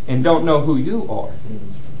and don't know who you are?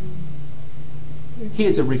 He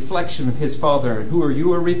is a reflection of his Father. And who are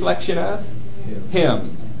you a reflection of?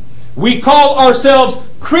 Him. We call ourselves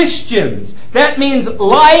Christians. That means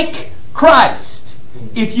like Christ.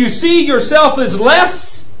 If you see yourself as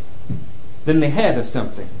less than the head of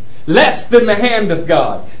something, less than the hand of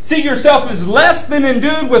God, see yourself as less than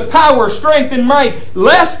endued with power, strength, and might,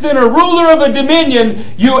 less than a ruler of a dominion,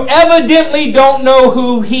 you evidently don't know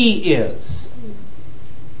who he is.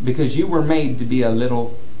 Because you were made to be a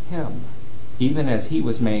little him, even as he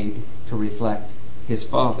was made to reflect his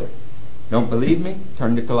Father. Don't believe me?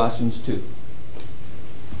 Turn to Colossians 2.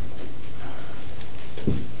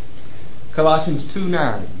 Colossians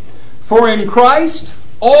 2:9. For in Christ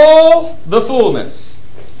all the fullness.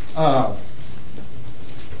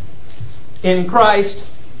 In Christ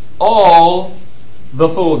all the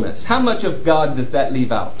fullness. How much of God does that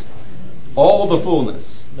leave out? All the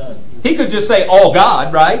fullness. None. He could just say all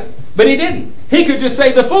God, right? But he didn't. He could just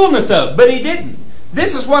say the fullness of, but he didn't.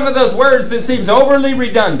 This is one of those words that seems overly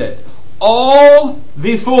redundant. All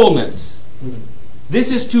the fullness.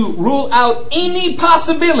 This is to rule out any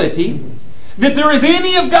possibility that there is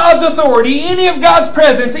any of God's authority, any of God's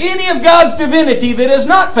presence, any of God's divinity that is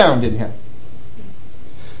not found in him.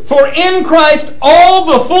 For in Christ all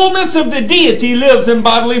the fullness of the deity lives in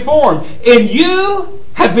bodily form. And you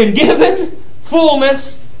have been given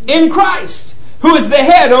fullness in Christ, who is the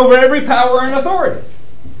head over every power and authority.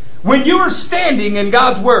 When you are standing in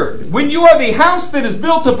God's Word, when you are the house that is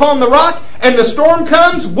built upon the rock and the storm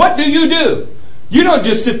comes, what do? You don't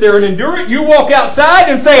just sit there and endure it. You walk outside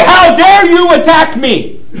and say, how dare you attack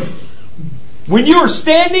me? When you are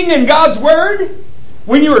standing in God's Word,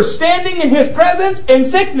 when you are standing in His presence and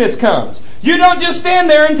sickness comes, you don't just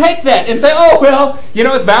stand there and take that and say, oh, well,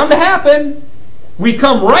 it's bound to happen. We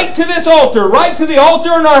come right to this altar, right to the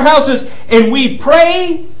altar in our houses, and we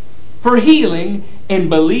pray for healing and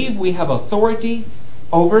believe we have authority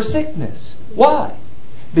over sickness. Why?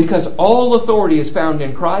 Because all authority is found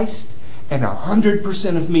in Christ, and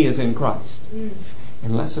 100% of me is in Christ.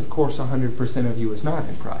 Unless, of course, 100% of you is not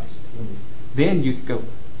in Christ. Then you go,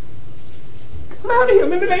 come out of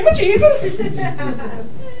him in the name of Jesus.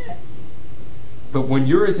 But when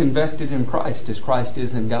you're as invested in Christ as Christ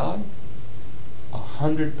is in God,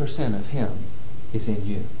 100% of him is in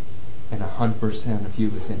you, and 100% of you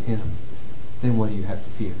is in him. Then what do you have to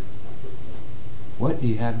fear? What do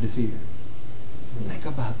you have to fear? Think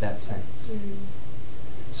about that, saints.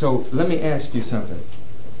 So let me ask you something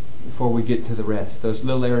before we get to the rest. Those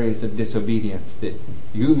little areas of disobedience that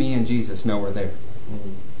you, me, and Jesus know are there.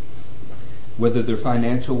 Whether they're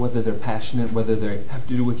financial, whether they're passionate, whether they have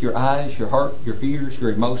to do with your eyes, your heart, your fears,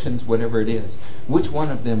 your emotions, whatever it is. Which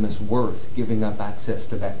one of them is worth giving up access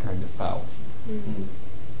to that kind of power?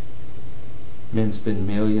 Men spend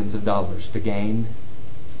millions of dollars to gain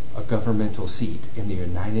a governmental seat in the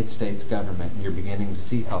United States government, and you're beginning to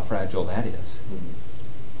see how fragile that is.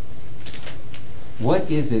 What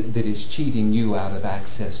is it that is cheating you out of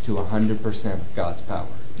access to 100% of God's power?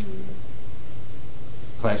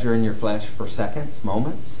 Pleasure in your flesh for seconds,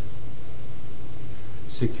 moments.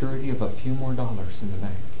 Security of a few more dollars in the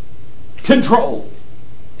bank. Control.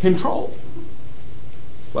 Control.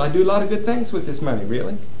 Well, I do a lot of good things with this money,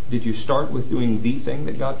 really. Did you start with doing the thing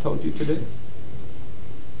that God told you to do?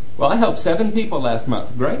 Well, I helped 7 people last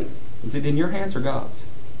month. Great. Is it in your hands or God's?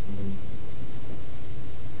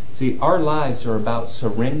 See, our lives are about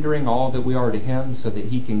surrendering all that we are to Him so that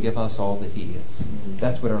He can give us all that He is.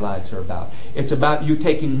 That's what our lives are about. It's about you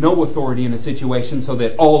taking no authority in a situation so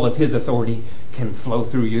that all of His authority can flow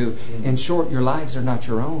through you. In short, your lives are not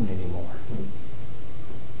your own anymore.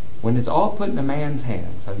 When it's all put in a man's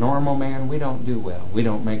hands, a normal man, we don't do well. We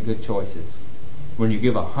don't make good choices. When you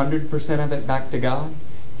give 100% of it back to God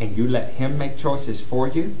and you let Him make choices for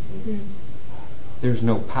you, there's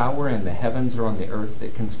no power in the heavens or on the earth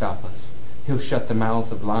that can stop us. He'll shut the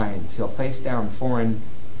mouths of lions. He'll face down foreign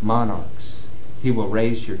monarchs. He will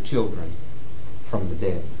raise your children from the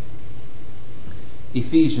dead.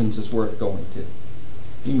 Ephesians is worth going to.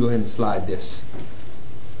 You can go ahead and slide this,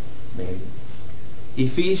 maybe.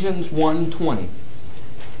 Ephesians 1:20.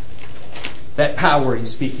 That power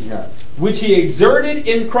he's speaking of, which He exerted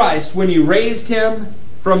in Christ when He raised Him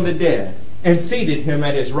from the dead and seated Him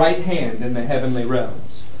at His right hand in the heavenly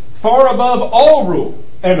realms, far above all rule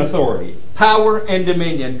and authority, power and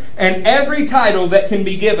dominion, and every title that can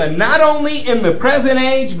be given, not only in the present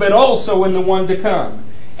age, but also in the one to come.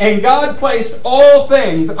 And God placed all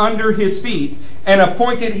things under His feet and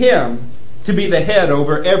appointed Him to be the head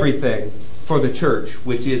over everything for the church,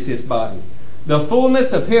 which is His body, the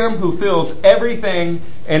fullness of Him who fills everything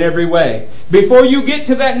in every way. Before you get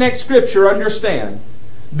to that next scripture, understand,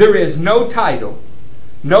 there is no title,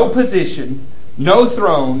 no position, no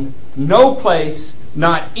throne, no place,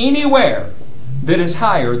 not anywhere that is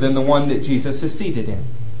higher than the one that Jesus is seated in.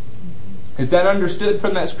 Is that understood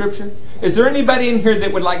from that scripture? Is there anybody in here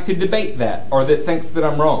that would like to debate that or that thinks that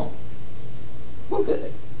I'm wrong? Well,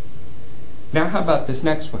 good. Now how about this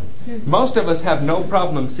next one? Most of us have no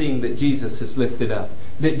problem seeing that Jesus is lifted up,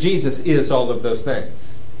 that Jesus is all of those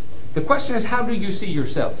things. The question is, how do you see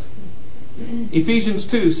yourself? Ephesians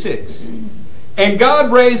 2:6. And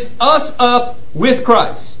God raised us up with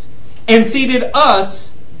Christ and seated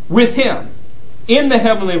us with Him in the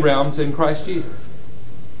heavenly realms in Christ Jesus.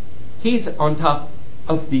 He's on top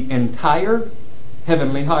of the entire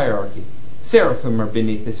heavenly hierarchy. Seraphim are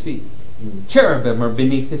beneath His feet. Cherubim are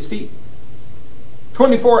beneath His feet.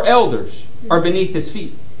 24 elders are beneath His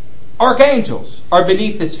feet. Archangels are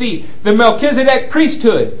beneath His feet. The Melchizedek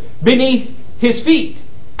priesthood beneath His feet.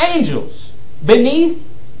 Angels beneath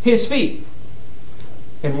His feet.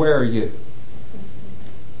 And where are you?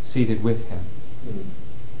 Seated with Him.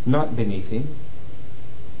 Not beneath Him.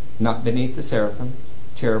 Not beneath the seraphim,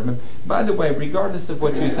 cherubim. By the way, regardless of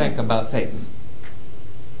what you think about Satan,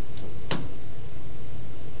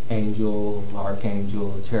 angel,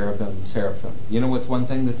 archangel, cherubim, seraphim, you know what's one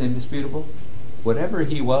thing that's indisputable? Whatever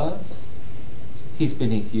he was, he's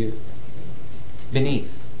beneath you.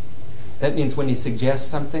 Beneath. That means when he suggests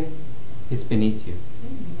something, it's beneath you.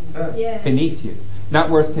 Yes. Beneath you. Not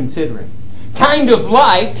worth considering. Kind of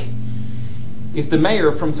like if the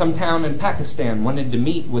mayor from some town in Pakistan wanted to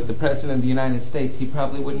meet with the President of the United States, he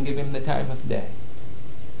probably wouldn't give him the time of day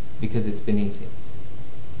because it's beneath him.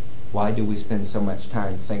 Why do we spend so much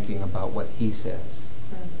time thinking about what he says?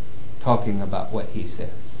 Talking about what he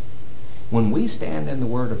says. When we stand in the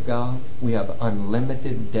Word of God, we have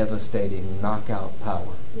unlimited, devastating, knockout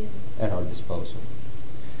power at our disposal.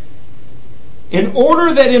 In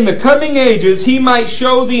order that in the coming ages He might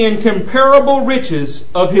show the incomparable riches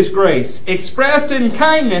of His grace, expressed in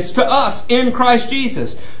kindness to us in Christ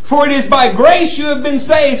Jesus. For it is by grace you have been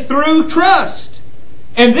saved through trust.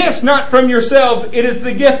 And this not from yourselves, it is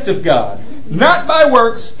the gift of God, not by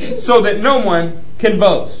works, so that no one can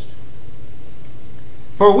boast.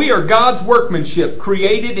 For we are God's workmanship,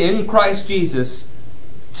 created in Christ Jesus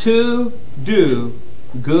to do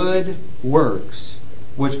good works,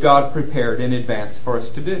 which God prepared in advance for us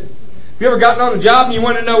to do. Have you ever gotten on a job and you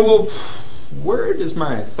want to know, well, where does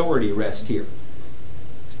my authority rest here?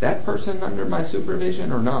 Is that person under my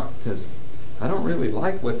supervision or not? Because I don't really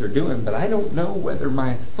like what they're doing, but I don't know whether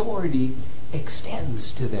my authority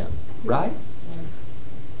extends to them. Right?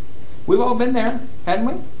 We've all been there, hadn't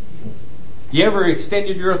we? You ever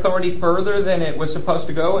extended your authority further than it was supposed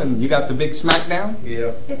to go and you got the big smackdown?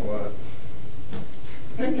 Yeah. What?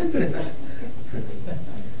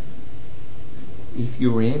 If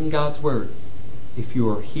you are in God's Word, if you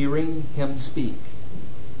are hearing Him speak,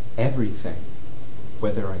 everything,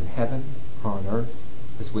 whether in heaven or on earth,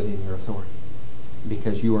 is within your authority.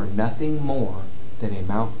 Because you are nothing more than a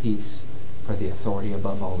mouthpiece for the authority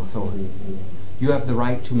above all authority. You have the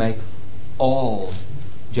right to make all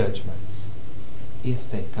judgments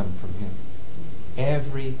if they come from Him.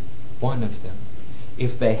 Every one of them.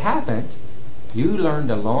 If they haven't, you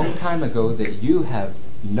learned a long time ago that you have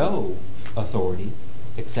no authority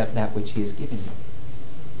except that which He has given you.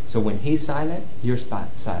 So when He's silent, you're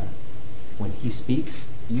silent. When He speaks,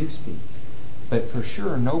 you speak. But for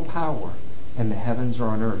sure, no power in the heavens or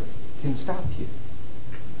on earth can stop you.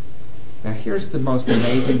 Now here's the most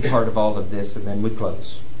amazing part of all of this, and then we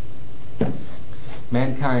close.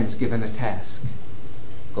 Mankind's given a task.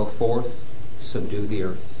 Go forth, subdue the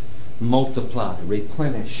earth. Multiply,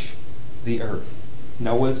 replenish the earth.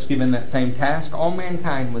 Noah's given that same task. All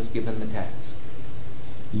mankind was given the task.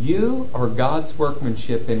 You are God's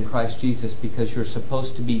workmanship in Christ Jesus because you're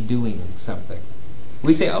supposed to be doing something.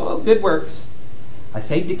 We say, oh, good works. I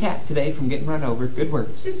saved a cat today from getting run over. Good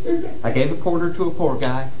works. I gave a quarter to a poor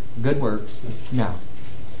guy. Good works. No.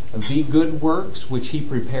 The good works which He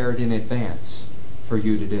prepared in advance for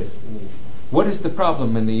you to do. What is the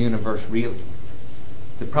problem in the universe really?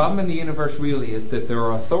 The problem in the universe really is that there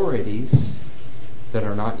are authorities that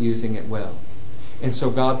are not using it well. And so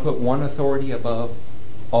God put one authority above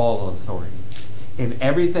all authorities. And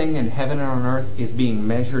everything in heaven and on earth is being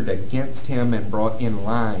measured against Him and brought in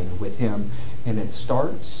line with Him. And it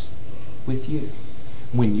starts with you.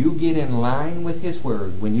 When you get in line with His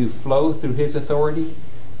Word, when you flow through His authority,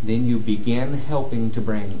 then you begin helping to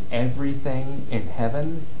bring everything in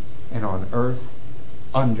heaven and on earth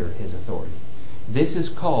under His authority. This is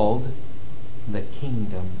called the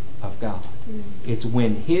kingdom of God. It's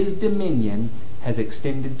when His dominion has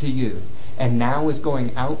extended to you and now is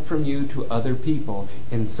going out from you to other people,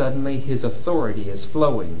 and suddenly His authority is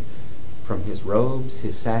flowing from His robes,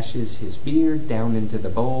 His sashes, His beard, down into the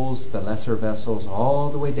bowls, the lesser vessels, all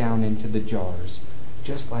the way down into the jars,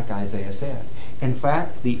 just like Isaiah said. In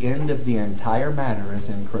fact, the end of the entire matter is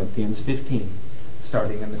in Corinthians 15,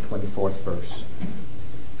 starting in the 24th verse.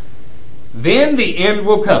 Then the end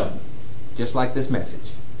will come, just like this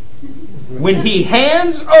message, when He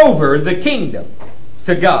hands over the kingdom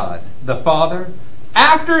to God the Father,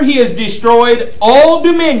 after He has destroyed all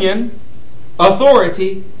dominion,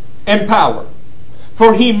 authority, and power.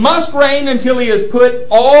 For He must reign until He has put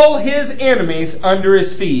all His enemies under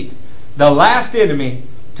His feet. The last enemy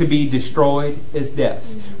to be destroyed is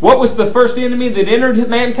death. What was the first enemy that entered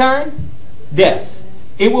mankind? Death.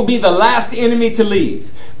 It will be the last enemy to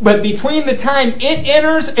leave. But between the time it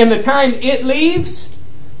enters and the time it leaves,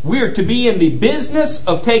 we're to be in the business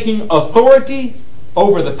of taking authority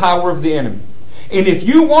over the power of the enemy. And if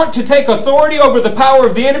you want to take authority over the power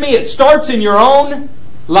of the enemy, it starts in your own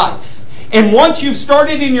life. And once you've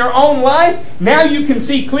started in your own life, now you can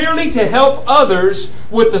see clearly to help others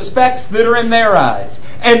with the specks that are in their eyes.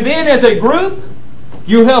 And then as a group,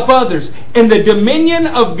 you help others. And the dominion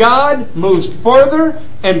of God moves further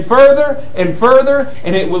and further and further,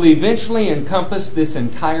 and it will eventually encompass this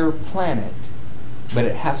entire planet. But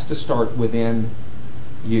it has to start within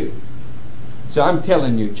you. So I'm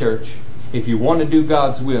telling you, church, if you want to do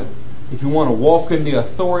God's will, if you want to walk in the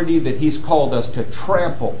authority that He's called us to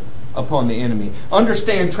trample upon the enemy.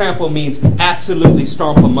 Understand, trample means absolutely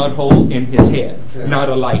stomp a mud hole in his head. Yeah. Not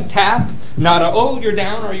a light tap, not a, oh, you're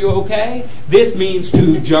down, are you okay? This means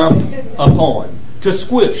to jump upon, to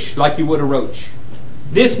squish like you would a roach.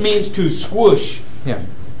 This means to swoosh him.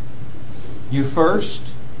 You first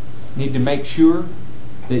need to make sure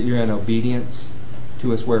that you're in obedience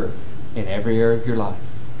to His Word in every area of your life.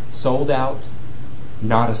 Sold out,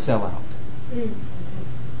 not a sellout.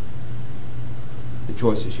 The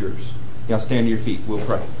choice is yours. Y'all stand to your feet. We'll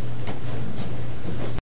pray.